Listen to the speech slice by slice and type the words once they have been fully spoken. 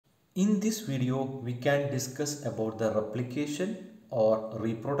In this video, we can discuss about the replication or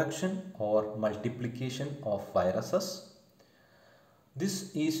reproduction or multiplication of viruses.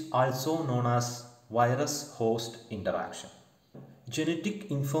 This is also known as virus-host interaction.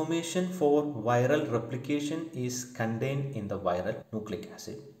 Genetic information for viral replication is contained in the viral nucleic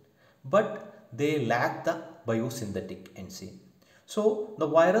acid, but they lack the biosynthetic enzyme. So the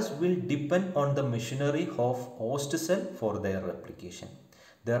virus will depend on the machinery of host cell for their replication.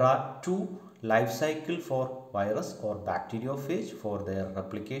 There are two life cycle for virus or bacteriophage for their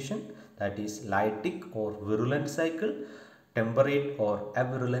replication, that is lytic or virulent cycle, temperate or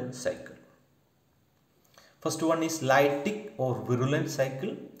avirulent cycle. First one is lytic or virulent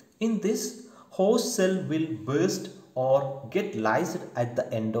cycle. In this, host cell will burst or get lysed at the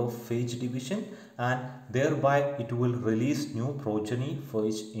end of phage division, and thereby it will release new progeny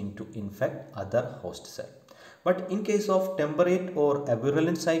phage into infect other host cell. But in case of temperate or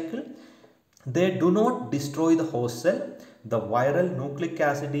avirulent cycle, they do not destroy the host cell. The viral nucleic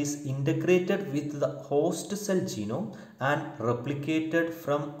acid is integrated with the host cell genome and replicated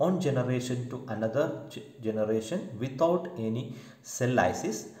from one generation to another generation without any cell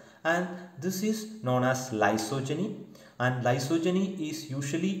lysis, and this is known as lysogeny. And lysogeny is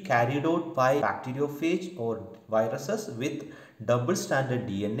usually carried out by bacteriophage or viruses with double stranded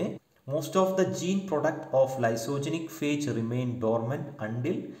DNA. Most of the gene product of lysogenic phage remain dormant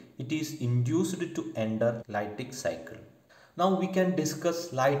until it is induced to enter lytic cycle. Now we can discuss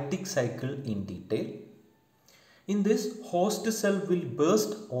lytic cycle in detail. In this, host cell will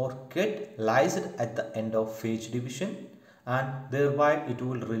burst or get lysed at the end of phage division, and thereby it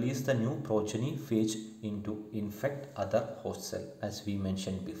will release the new progeny phage into infect other host cell, as we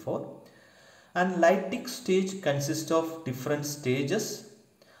mentioned before. And lytic stage consists of different stages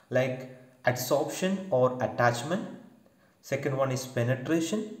like adsorption or attachment. Second one is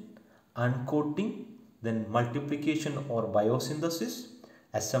penetration, uncoating, then multiplication or biosynthesis,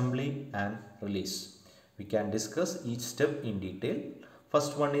 assembly and release. We can discuss each step in detail.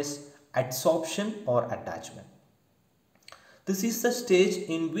 First one is adsorption or attachment. This is the stage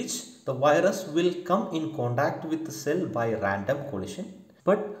in which the virus will come in contact with the cell by random collision.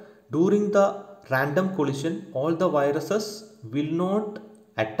 But during the random collision, all the viruses will not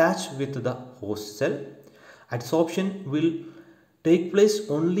attach with the host cell. Adsorption will take place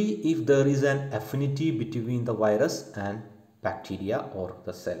only if there is an affinity between the virus and bacteria or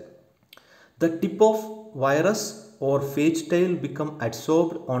the cell. The tip of virus or phage tail become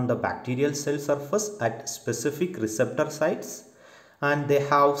adsorbed on the bacterial cell surface at specific receptor sites, and they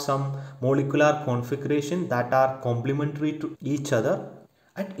have some molecular configuration that are complementary to each other.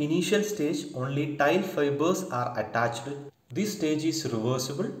 At initial stage, only tile fibers are attached. This stage is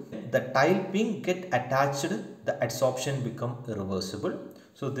reversible. The tile pin get attached, the adsorption become irreversible.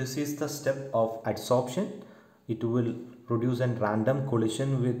 So this is the step of adsorption. It will produce a random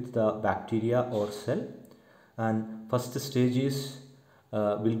collision with the bacteria or cell, and first stage is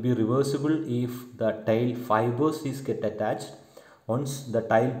will be reversible if the tile fibers is get attached. Once the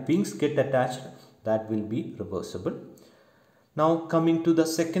tile pins get attached, that will be reversible. Now coming to the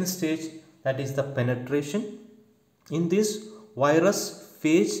second stage, that is the penetration. In this, virus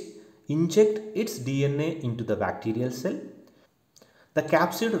phage inject its DNA into the bacterial cell. The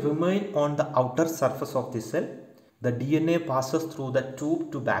capsid remain on the outer surface of the cell. The DNA passes through the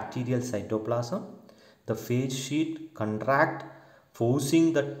tube to bacterial cytoplasm. The phage sheet contract,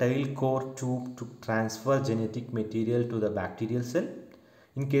 forcing the tail core tube to transfer genetic material to the bacterial cell.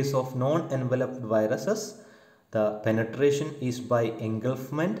 In case of non-enveloped viruses, the penetration is by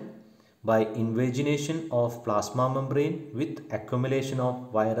engulfment, by invagination of plasma membrane with accumulation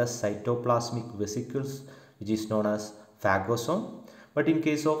of virus cytoplasmic vesicles, which is known as phagosome. But in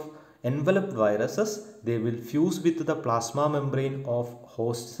case of enveloped viruses, they will fuse with the plasma membrane of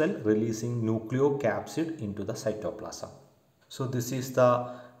host cell, releasing nucleocapsid into the cytoplasm. So this is the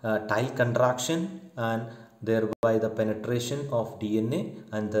tile contraction and thereby the penetration of DNA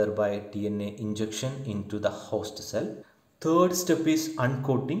and thereby DNA injection into the host cell. Third step is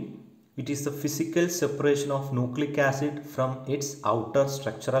uncoating. It is the physical separation of nucleic acid from its outer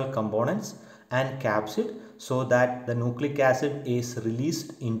structural components and capsid so that the nucleic acid is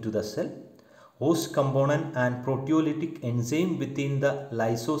released into the cell. Host component and proteolytic enzyme within the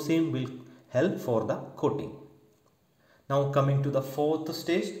lysosome will help for the coating. Now coming to the fourth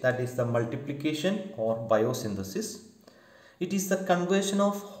stage, that is the multiplication or biosynthesis. It is the conversion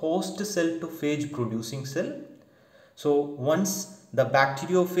of host cell to phage producing cell. So once the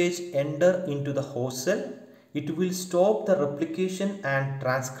bacteriophage enter into the host cell, it will stop the replication and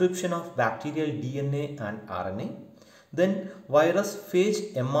transcription of bacterial DNA and RNA. Then virus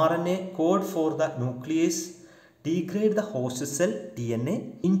phage mRNA code for the nuclease degrade the host cell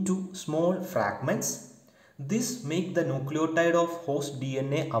DNA into small fragments. This make the nucleotide of host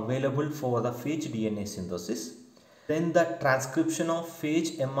DNA available for the phage DNA synthesis. Then the transcription of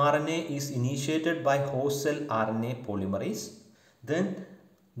phage mRNA is initiated by host cell RNA polymerase. Then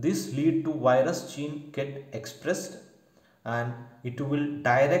this lead to virus gene get expressed and it will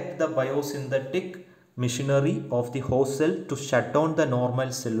direct the biosynthetic machinery of the host cell to shut down the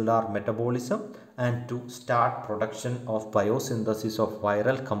normal cellular metabolism and to start production of biosynthesis of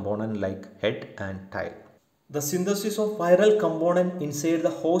viral component like head and tail. The synthesis of viral component inside the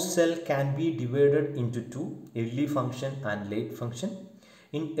host cell can be divided into two, early function and late function.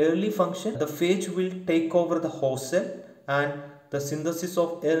 In early function, the phage will take over the host cell and the synthesis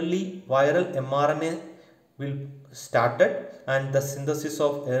of early viral mRNA will started and the synthesis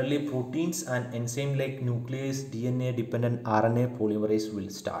of early proteins and enzyme like nuclease, DNA dependent RNA polymerase will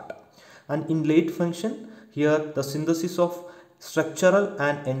start. And in late function, here the synthesis of structural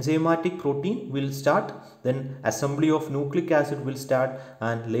and enzymatic protein will start, then assembly of nucleic acid will start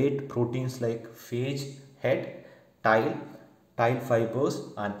and late proteins like phage, head, tail fibers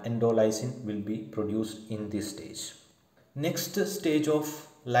and endolysin will be produced in this stage. Next stage of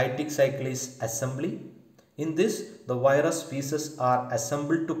lytic cycle is assembly. In this, the virus pieces are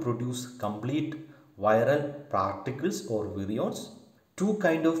assembled to produce complete viral particles or virions. Two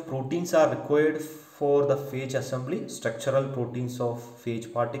kinds of proteins are required for the phage assembly, structural proteins of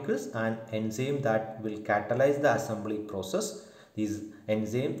phage particles and enzyme that will catalyze the assembly process. These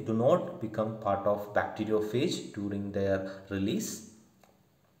enzymes do not become part of bacteriophage during their release.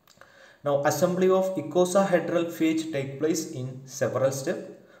 Now, assembly of icosahedral phage take place in several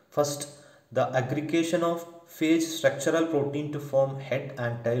steps. First, the aggregation of phage structural protein to form head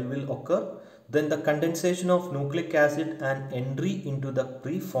and tail will occur. Then the condensation of nucleic acid and entry into the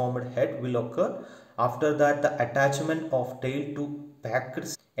preformed head will occur. After that, the attachment of tail to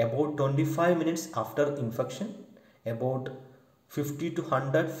packed about 25 minutes after infection. About 50 to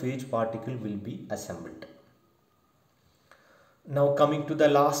 100 phage particle will be assembled. Now coming to the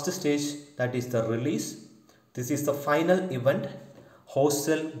last stage, that is the release. This is the final event. Host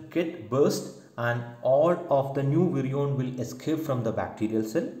cell get burst and all of the new virion will escape from the bacterial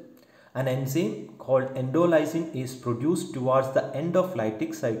cell. An enzyme called endolysin is produced towards the end of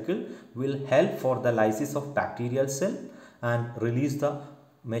lytic cycle will help for the lysis of bacterial cell and release the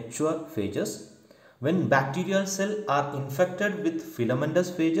mature phages. When bacterial cells are infected with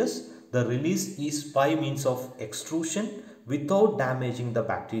filamentous phages, the release is by means of extrusion without damaging the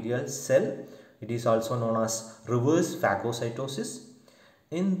bacterial cell. It is also known as reverse phagocytosis.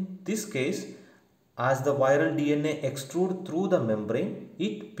 In this case, as the viral DNA extrudes through the membrane,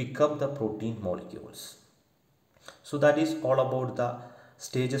 it picks up the protein molecules. So that is all about the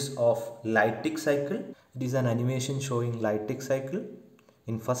stages of lytic cycle. It is an animation showing lytic cycle.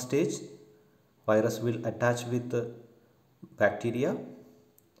 In first stage, virus will attach with the bacteria.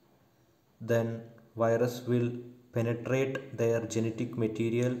 Then virus will penetrate their genetic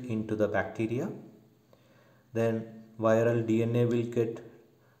material into the bacteria. Then viral DNA will get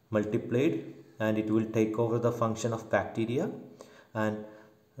multiplied and it will take over the function of bacteria, and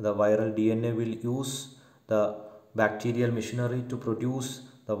the viral DNA will use the bacterial machinery to produce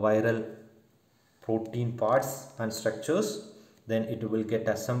the viral protein parts and structures. Then it will get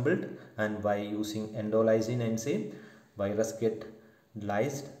assembled and by using endolysin enzyme, virus get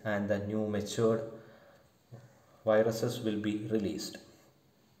lysed and the new matured viruses will be released.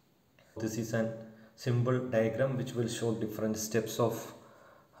 This is a symbol diagram which will show different steps of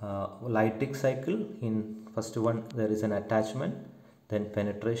lytic cycle. In first one there is an attachment, then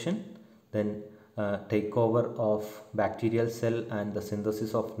penetration, then takeover of bacterial cell and the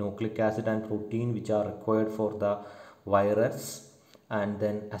synthesis of nucleic acid and protein which are required for the virus, and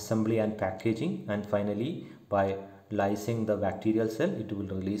then assembly and packaging, and finally by lysing the bacterial cell it will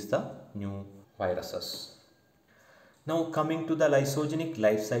release the new viruses. Now coming to the lysogenic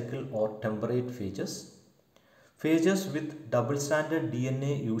life cycle or temperate phages. Phages with double-stranded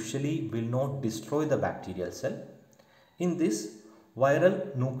DNA usually will not destroy the bacterial cell. In this,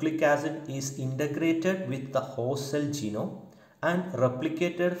 viral nucleic acid is integrated with the host cell genome and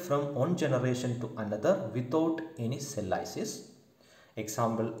replicated from one generation to another without any cell lysis.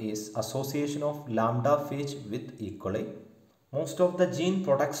 Example is association of lambda phage with E. coli. Most of the gene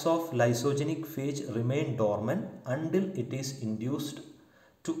products of lysogenic phage remain dormant until it is induced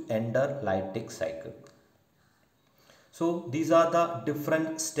to enter lytic cycle. So these are the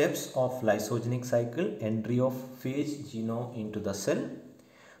different steps of lysogenic cycle: entry of phage genome into the cell,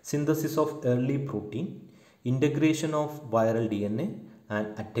 synthesis of early protein, integration of viral DNA,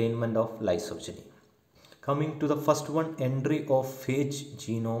 and attainment of lysogeny. Coming to the first one, entry of phage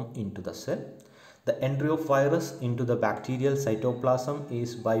genome into the cell. The entry of virus into the bacterial cytoplasm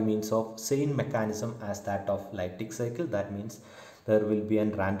is by means of same mechanism as that of Lytic cycle. That means there will be a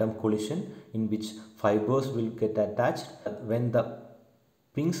random collision in which fibers will get attached. When the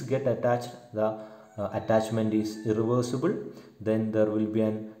pings get attached, the attachment is irreversible. Then there will be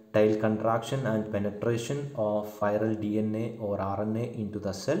an tail contraction and penetration of viral DNA or RNA into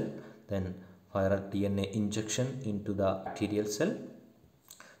the cell. Then viral DNA injection into the bacterial cell.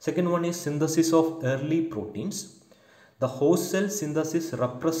 Second one is synthesis of early proteins. The host cell synthesis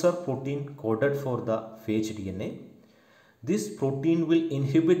repressor protein coded for the phage DNA. This protein will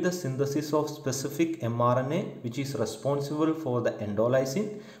inhibit the synthesis of specific mRNA, which is responsible for the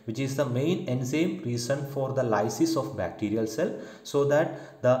endolysin, which is the main enzyme reason for the lysis of bacterial cell, so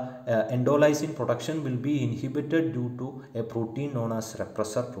that the endolysin production will be inhibited due to a protein known as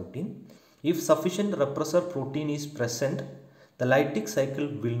repressor protein. If sufficient repressor protein is present, the Lytic cycle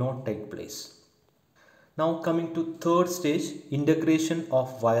will not take place. Now coming to third stage, integration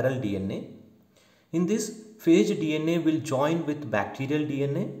of viral DNA. In this, phage DNA will join with bacterial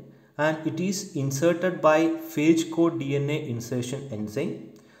DNA and it is inserted by phage code DNA insertion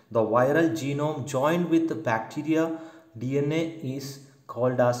enzyme. The viral genome joined with the bacteria DNA is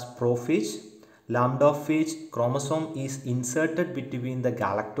called as prophage. Lambda phage chromosome is inserted between the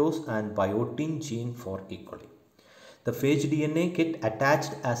galactose and biotin gene for E. coli. The phage DNA get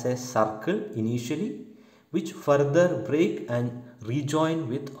attached as a circle initially, which further break and rejoin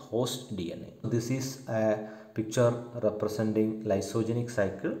with host DNA. This is a picture representing lysogenic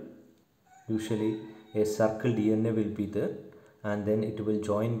cycle. Usually a circle DNA will be there and then it will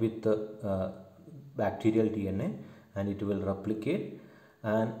join with the bacterial DNA and it will replicate,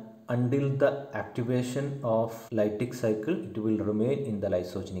 and until the activation of Lytic cycle it will remain in the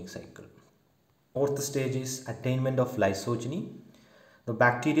lysogenic cycle. Fourth stage is attainment of lysogeny. The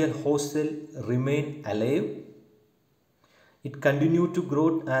bacterial host cell remain alive. It continue to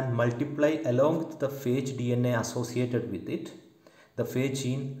grow and multiply along with the phage DNA associated with it. The phage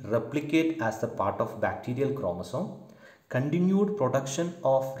gene replicate as the part of bacterial chromosome. Continued production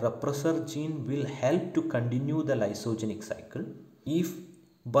of repressor gene will help to continue the lysogenic cycle. If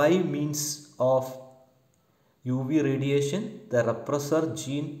by means of UV radiation the repressor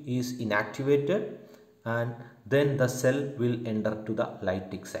gene is inactivated, and then the cell will enter to the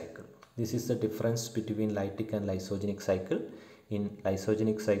Lytic cycle. This is the difference between Lytic and lysogenic cycle. In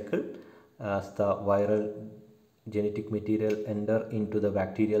lysogenic cycle, as the viral genetic material enter into the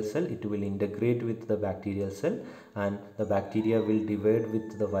bacterial cell, it will integrate with the bacterial cell and the bacteria will divide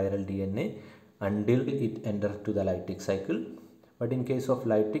with the viral DNA until it enter to the Lytic cycle. But in case of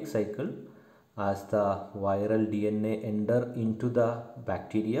Lytic cycle, as the viral DNA enter into the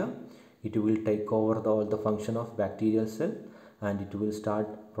bacteria, it will take over all the function of bacterial cell and it will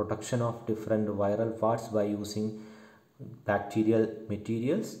start production of different viral parts by using bacterial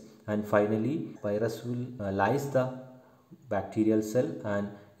materials, and finally virus will lyse the bacterial cell and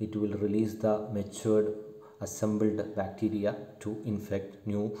it will release the matured assembled bacteria to infect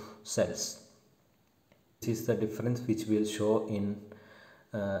new cells. This is the difference which we will show in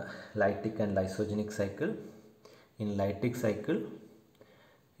Lytic and lysogenic cycle. In Lytic cycle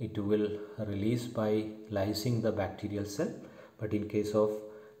it will release by lysing the bacterial cell, but in case of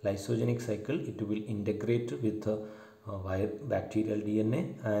lysogenic cycle it will integrate with the bacterial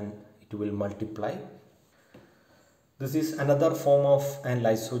DNA and it will multiply. This is another form of an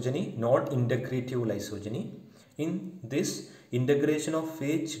lysogeny, non-integrative lysogeny. In this, integration of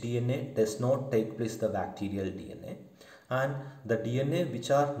phage DNA does not take place the bacterial DNA, and the DNA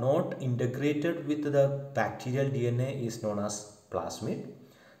which are not integrated with the bacterial DNA is known as plasmid.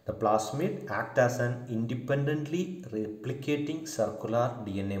 The plasmid act as an independently replicating circular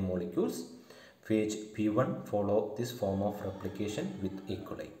DNA molecules. Phage P1 follow this form of replication with E.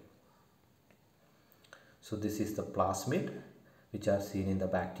 coli. So this is the plasmid which are seen in the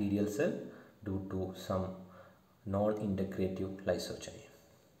bacterial cell due to some non-integrative lysogeny.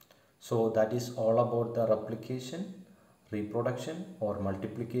 So that is all about the replication, reproduction or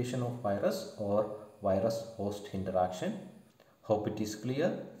multiplication of virus or virus host interaction. Hope it is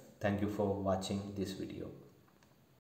clear. Thank you for watching this video.